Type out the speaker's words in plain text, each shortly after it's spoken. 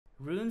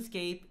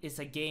RuneScape is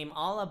a game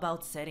all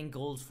about setting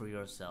goals for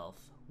yourself,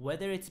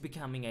 whether it's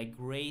becoming a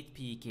great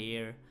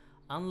PKer,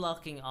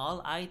 unlocking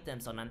all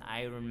items on an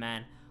Iron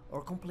Man,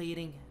 or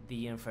completing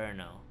the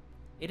Inferno.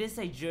 It is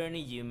a journey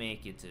you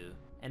make it to,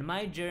 and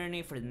my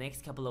journey for the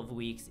next couple of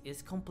weeks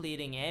is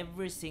completing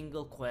every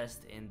single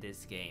quest in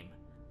this game.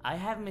 I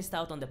have missed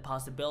out on the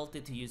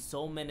possibility to use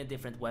so many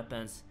different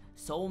weapons,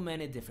 so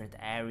many different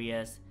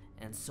areas,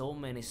 and so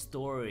many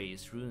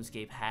stories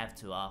RuneScape have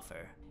to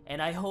offer.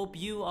 And I hope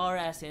you are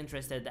as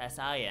interested as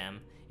I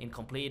am in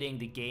completing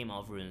the game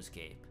of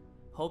RuneScape.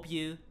 Hope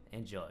you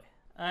enjoy.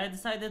 I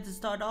decided to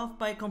start off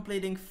by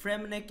completing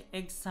Fremnik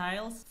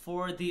Exiles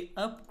for the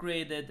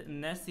upgraded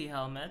Nessie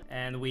helmet,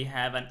 and we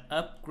have an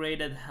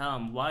upgraded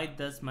helm. Why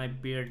does my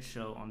beard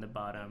show on the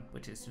bottom?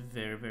 Which is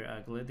very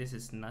ugly. This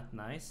is not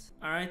nice.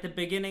 Alright, the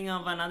beginning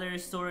of another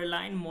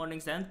storyline,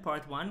 Morning's End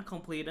Part 1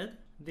 completed.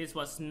 This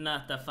was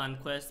not a fun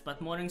quest, but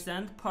Morning's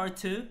End Part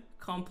 2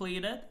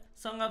 completed.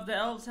 Song of the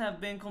Elves have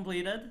been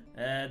completed.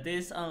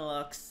 This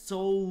unlocks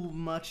so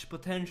much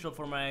potential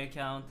for my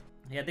account.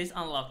 Yeah, this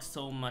unlocks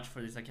so much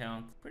for this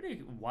account.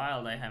 Pretty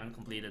wild I haven't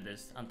completed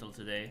this until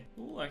today.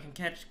 Ooh, I can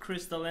catch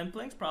Crystal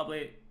Implings,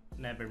 probably.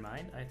 Never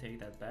mind, I take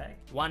that back.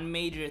 One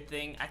major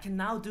thing, I can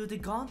now do the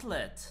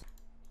gauntlet.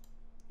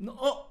 No,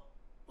 oh,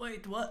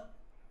 wait, what?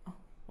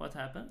 What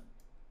happened?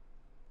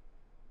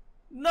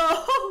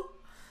 No!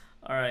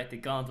 Alright, the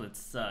gauntlet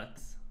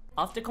sucks.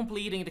 After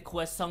completing the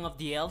quest Song of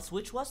the Elves,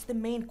 which was the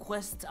main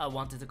quest I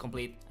wanted to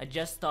complete, I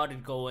just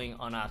started going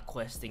on a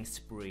questing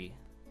spree.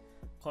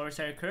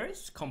 Corsair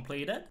Curse,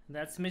 completed.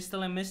 That's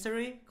Mistle and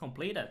Mystery,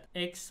 completed.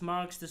 X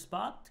marks the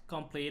spot,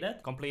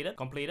 completed. Completed.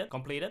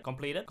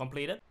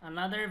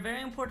 Another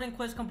very important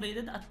quest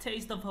completed, A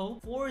Taste of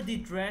Hope. For the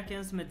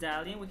Draken's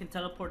Medallion, we can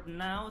teleport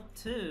now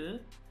to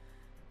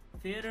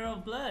Theater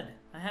of Blood.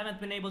 I haven't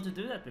been able to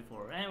do that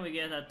before. And we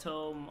get a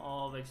Tome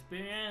of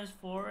Experience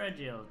for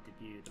Agility.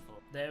 Beautiful.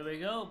 There we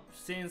go.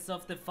 Sins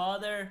of the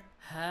Father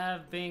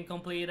have been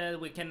completed.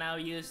 We can now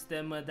use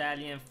the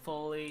medallion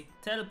fully.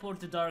 Teleport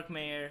to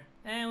Darkmere.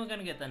 And we're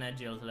gonna get an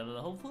agility level,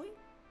 hopefully.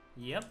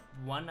 Yep,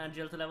 1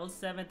 agility level,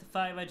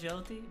 75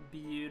 agility.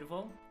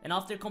 Beautiful. And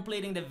after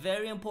completing the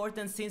very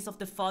important Sins of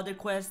the Father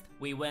quest,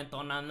 we went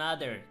on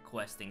another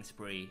questing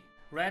spree.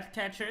 Rat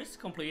Catchers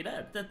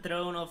completed. The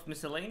Throne of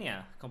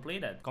Miscellanea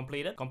completed.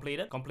 Completed.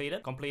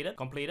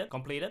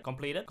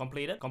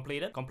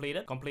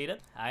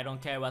 I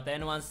don't care what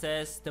anyone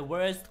says. The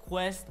worst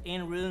quest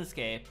in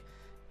RuneScape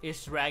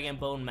is Dragon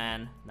Bone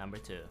Man number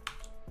 2.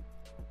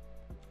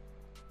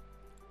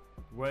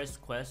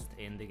 Worst quest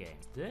in the game.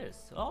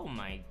 This, oh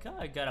my god,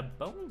 I got a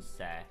bone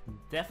sack.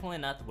 Definitely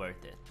not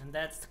worth it. And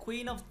that's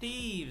Queen of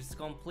Thieves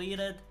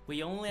completed.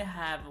 We only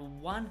have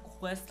one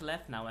quest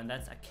left now, and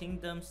that's A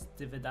Kingdoms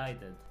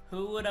Divided.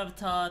 Who would have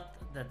thought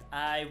that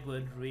I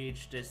would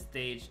reach this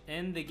stage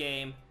in the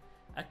game?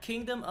 A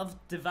Kingdom of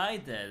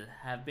Divided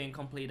have been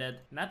completed.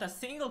 Not a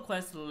single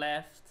quest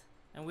left.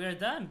 And we are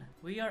done.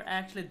 We are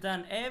actually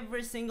done.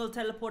 Every single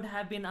teleport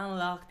have been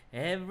unlocked.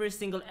 Every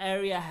single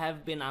area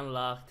have been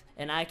unlocked.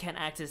 And I can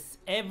access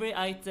every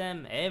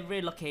item,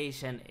 every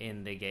location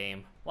in the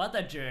game. What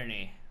a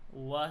journey.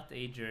 What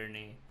a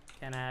journey.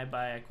 Can I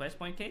buy a quest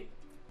point cape?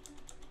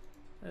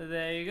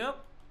 There you go.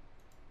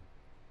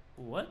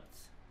 What?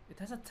 It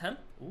has a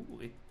Ooh,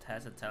 it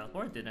has a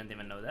teleport. Didn't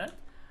even know that.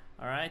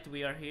 Alright,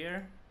 we are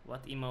here.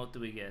 What emote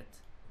do we get?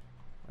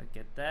 Look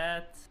at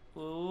that.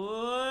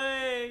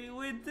 Oi,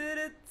 we did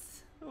it!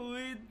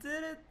 We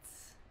did it!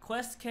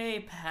 Quest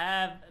cape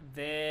have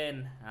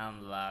been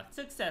unlocked.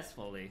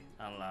 Successfully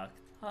unlocked.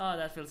 Oh,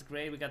 that feels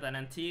great. We got an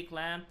antique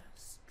lamp.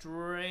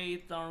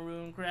 Straight on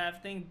rune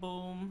crafting.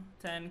 Boom.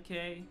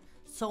 10k.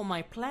 So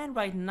my plan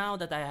right now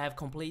that I have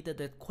completed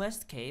the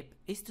quest cape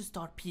is to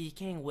start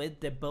PKing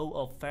with the Bow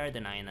of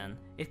Ferdinand.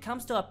 It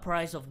comes to a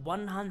price of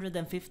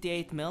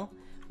 158 mil.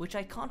 Which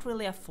I can't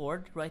really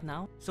afford right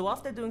now. So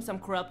after doing some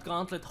Corrupt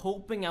Gauntlet,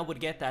 hoping I would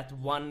get that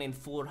 1 in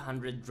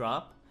 400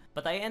 drop,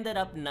 but I ended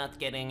up not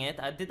getting it.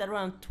 I did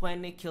around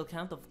 20 kill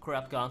count of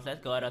Corrupt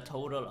Gauntlet, got a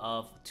total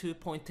of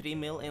 2.3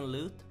 mil in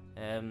loot.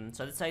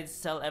 So I decided to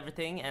sell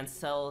everything and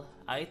sell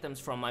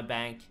items from my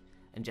bank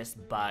and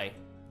just buy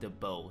the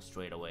bow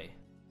straight away.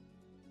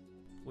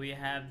 We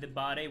have the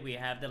body, we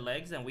have the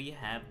legs, and we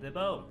have the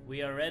bow.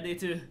 We are ready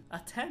to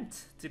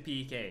attempt to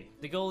PK.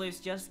 The goal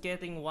is just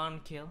getting 1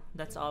 kill.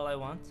 That's all I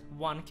want.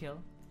 1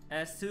 kill.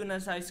 As soon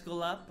as I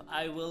school up,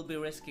 I will be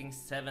risking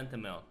 70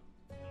 mil.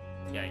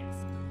 Yikes.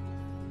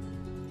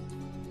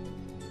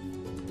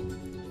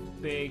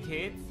 Big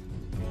hit.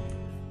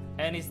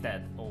 And he's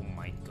dead. Oh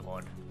my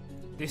god.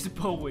 This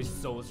bow is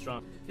so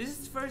strong. This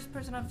is the first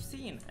person I've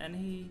seen, and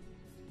he...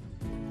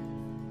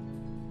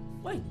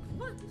 Wait,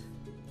 what?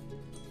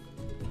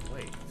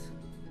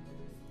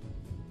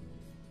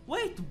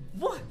 Wait,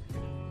 what?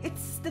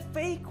 It's the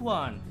fake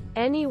one.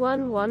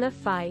 Anyone wanna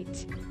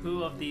fight?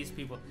 Who of these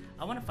people?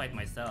 I wanna fight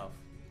myself.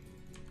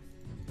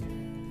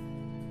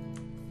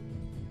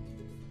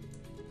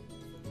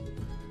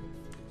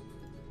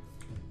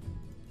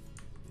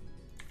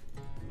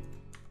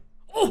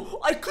 Oh,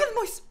 I killed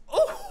myself.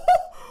 Oh,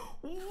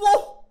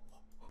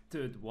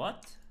 Dude,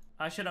 what?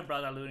 I should have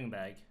brought a looting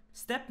bag.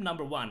 Step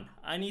number 1,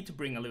 I need to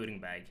bring a looting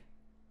bag.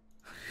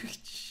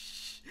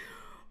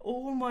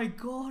 Oh my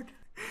god.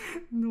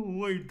 No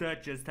way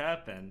that just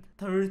happened.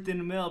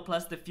 13 mil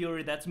plus the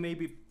fury, that's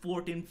maybe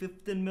 14,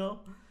 15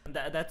 mil.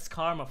 That's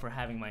karma for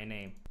having my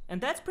name. And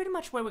that's pretty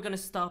much where we're gonna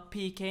stop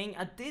PKing.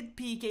 I did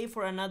PK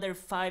for another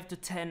 5 to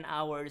 10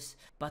 hours,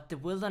 but the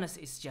wilderness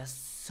is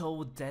just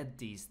so dead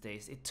these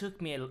days. It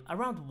took me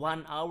around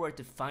 1 hour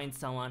to find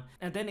someone,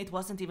 and then it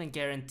wasn't even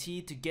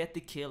guaranteed to get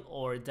the kill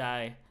or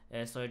die.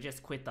 So I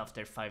just quit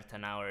after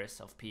 5-10 hours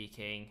of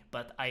PKing,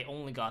 but I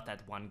only got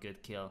that one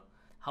good kill.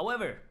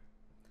 However,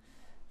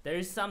 there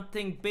is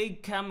something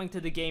big coming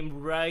to the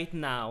game right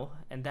now,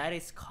 and that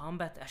is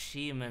combat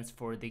achievements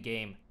for the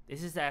game.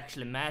 This is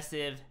actually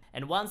massive,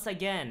 and once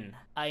again,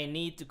 I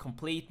need to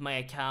complete my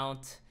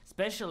account,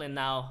 especially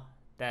now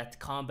that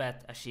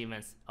combat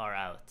achievements are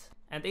out.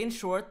 And in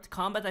short,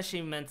 combat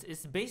achievements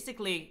is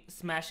basically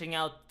smashing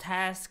out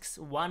tasks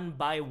one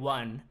by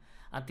one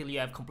until you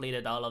have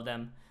completed all of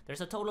them.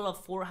 There's a total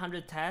of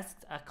 400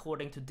 tasks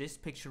according to this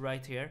picture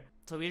right here.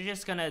 So we're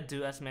just gonna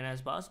do as many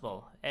as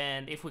possible,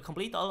 and if we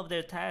complete all of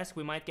their tasks,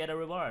 we might get a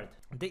reward.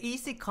 The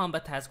easy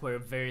combat tasks were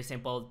very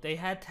simple. They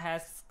had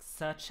tasks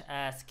such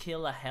as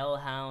kill a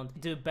hellhound,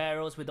 do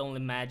barrows with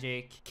only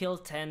magic, kill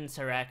 10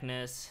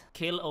 Sarachnis,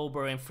 kill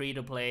Ober in free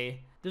to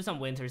play, do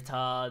some Winter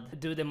Todd,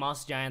 do the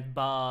Moss Giant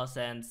boss,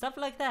 and stuff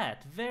like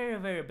that.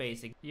 Very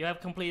basic. You have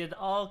completed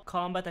all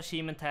combat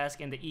achievement tasks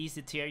in the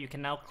easy tier. You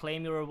can now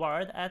claim your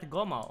reward at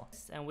Gomal,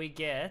 and we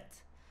get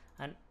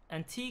an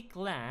antique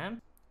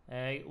lamp,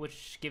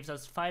 which gives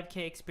us 5k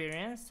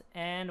experience,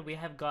 and we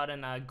have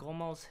gotten a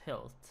Gomal's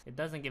hilt. It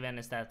doesn't give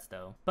any stats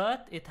though,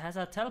 but it has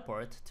a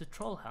teleport to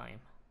Trollheim.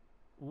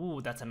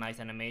 Ooh, that's a nice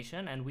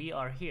animation, and we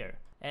are here.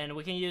 And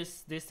we can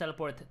use this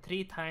teleport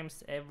 3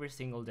 times every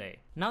single day.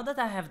 Now that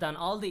I have done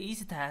all the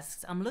easy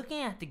tasks, I'm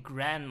looking at the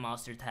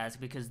Grandmaster task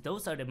because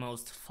those are the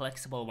most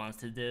flexible ones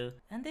to do.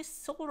 And this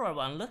Solar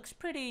one looks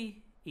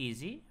pretty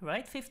easy,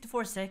 right?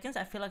 54 seconds,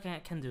 I feel like I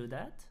can do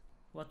that.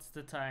 What's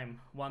the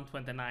time?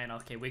 1:29.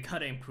 Okay, we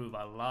gotta improve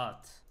a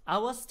lot. I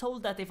was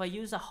told that if I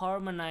use a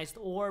harmonized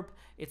orb,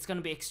 it's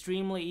gonna be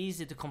extremely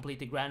easy to complete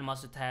the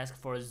Grandmaster task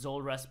for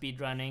Zulrah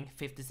speedrunning,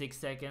 56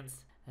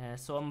 seconds.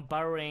 So I'm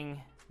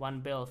borrowing 1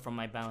 bill from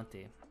my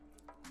bounty.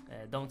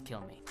 Don't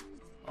kill me.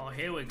 Oh,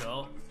 here we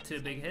go.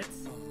 2 big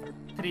hits,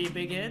 3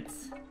 big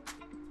hits,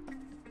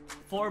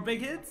 4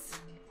 big hits,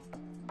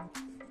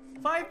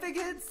 5 big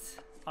hits.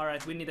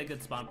 Alright, we need a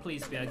good spawn.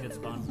 Please be a good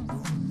spawn.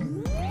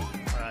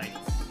 Alright.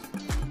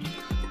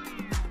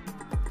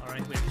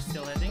 Alright, we're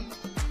still heading.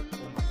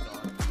 Oh my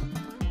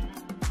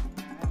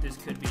god. This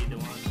could be the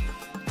one.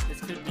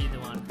 This could be the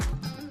one.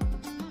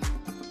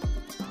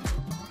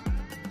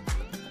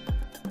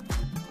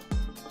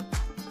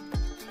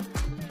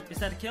 Is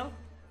that a kill?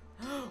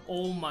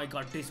 Oh my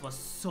god, this was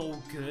so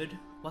good.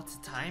 What's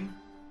the time?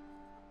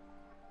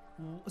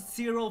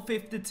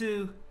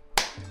 0:52.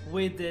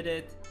 We did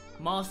it.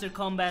 Master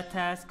Combat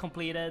task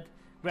completed.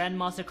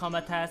 Grandmaster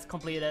Combat task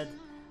completed.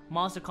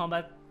 Master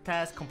Combat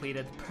task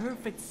completed.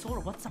 Perfect Zora.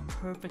 What's a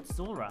perfect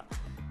Zora?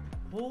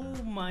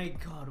 Oh my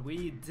god,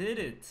 we did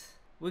it.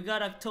 We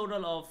got a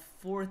total of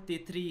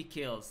 43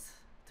 kills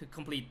to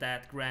complete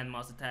that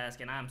Grandmaster task,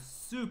 and I'm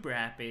super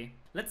happy.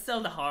 Let's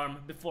sell the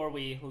harm before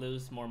we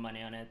lose more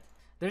money on it.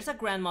 There's a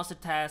Grandmaster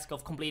task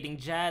of completing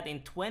Jad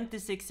in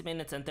 26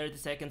 minutes and 30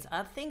 seconds.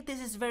 I think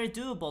this is very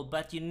doable,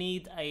 but you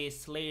need a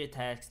Slayer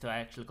task to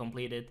actually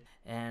complete it.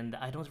 And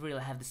I don't really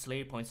have the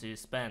Slayer points to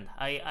spend.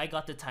 I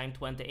got the time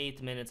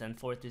 28 minutes and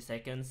 40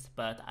 seconds,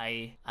 but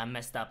I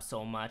messed up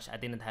so much. I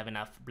didn't have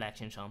enough Black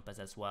Chin Champas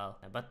as well.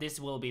 But this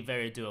will be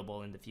very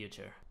doable in the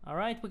future.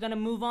 Alright, we're gonna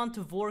move on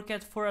to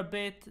Vorkat for a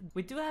bit.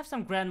 We do have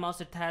some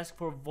Grandmaster tasks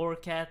for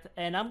Vorkat,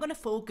 and I'm gonna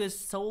focus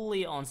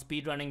solely on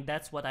speedrunning.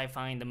 That's what I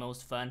find the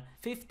most fun.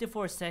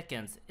 54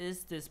 seconds,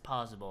 is this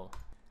possible?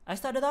 I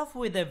started off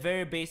with a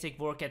very basic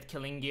Vorkat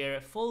killing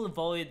gear, full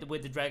void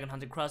with the Dragon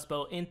Hunter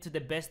crossbow into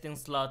the best in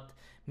slot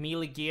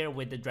melee gear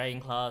with the Dragon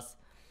Claws.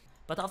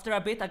 But after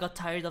a bit I got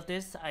tired of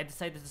this. I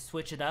decided to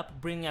switch it up,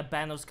 bring a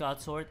Bandos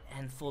God Sword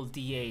and full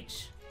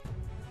DH.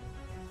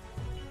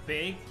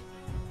 Big.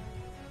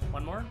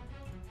 One more.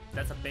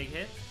 That's a big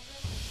hit.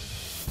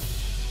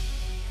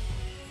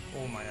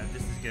 Oh my god,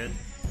 this is good.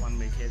 One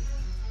big hit.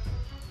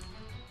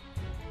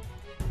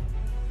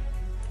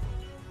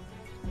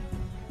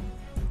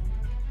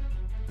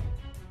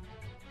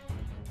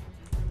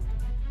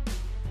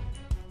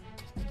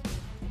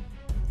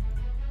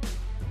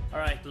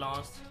 Alright,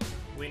 Lost,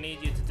 we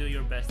need you to do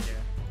your best here.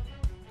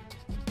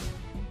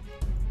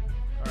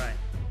 Alright,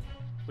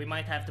 we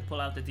might have to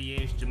pull out the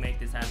DH to make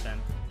this happen.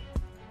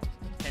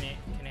 Can you hit?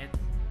 Can you hit?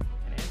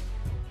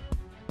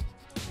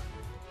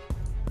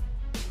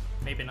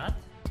 Maybe not?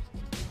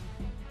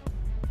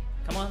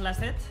 Come on, last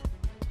hit.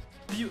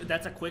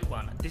 That's a quick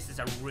one. This is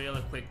a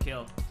really quick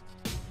kill.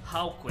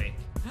 How quick?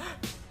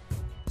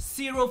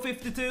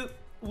 0:52.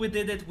 We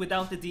did it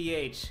without the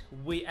DH.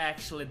 We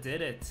actually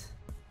did it.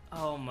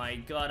 Oh my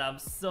god, I'm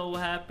so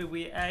happy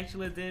we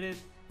actually did it.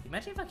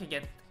 Imagine if I could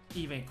get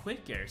Even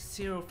quicker,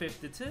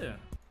 0.52.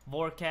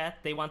 Vorcat,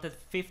 they wanted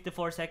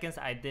 54 seconds,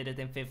 I did it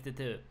in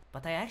 52.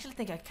 But I actually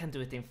think I can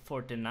do it in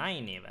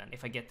 49 even,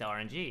 if I get the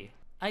RNG.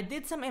 I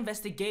did some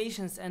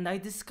investigations and I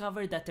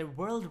discovered that the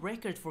world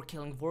record for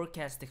killing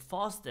Vorcats the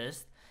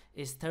fastest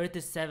is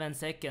 37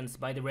 seconds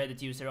by the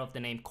Reddit user of the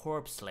name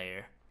Corpse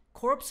Slayer.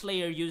 Corpse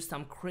Slayer used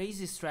some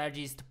crazy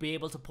strategies to be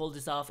able to pull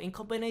this off in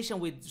combination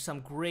with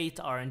some great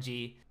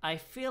RNG. I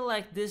feel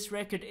like this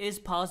record is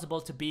possible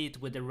to beat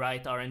with the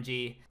right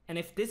RNG, and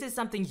if this is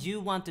something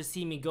you want to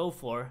see me go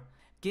for,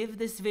 give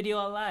this video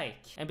a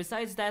like. And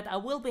besides that, I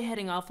will be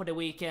heading off for the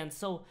weekend,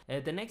 so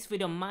the next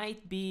video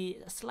might be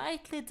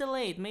slightly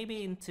delayed,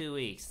 maybe in 2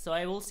 weeks. So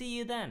I will see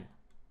you then.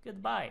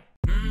 Goodbye.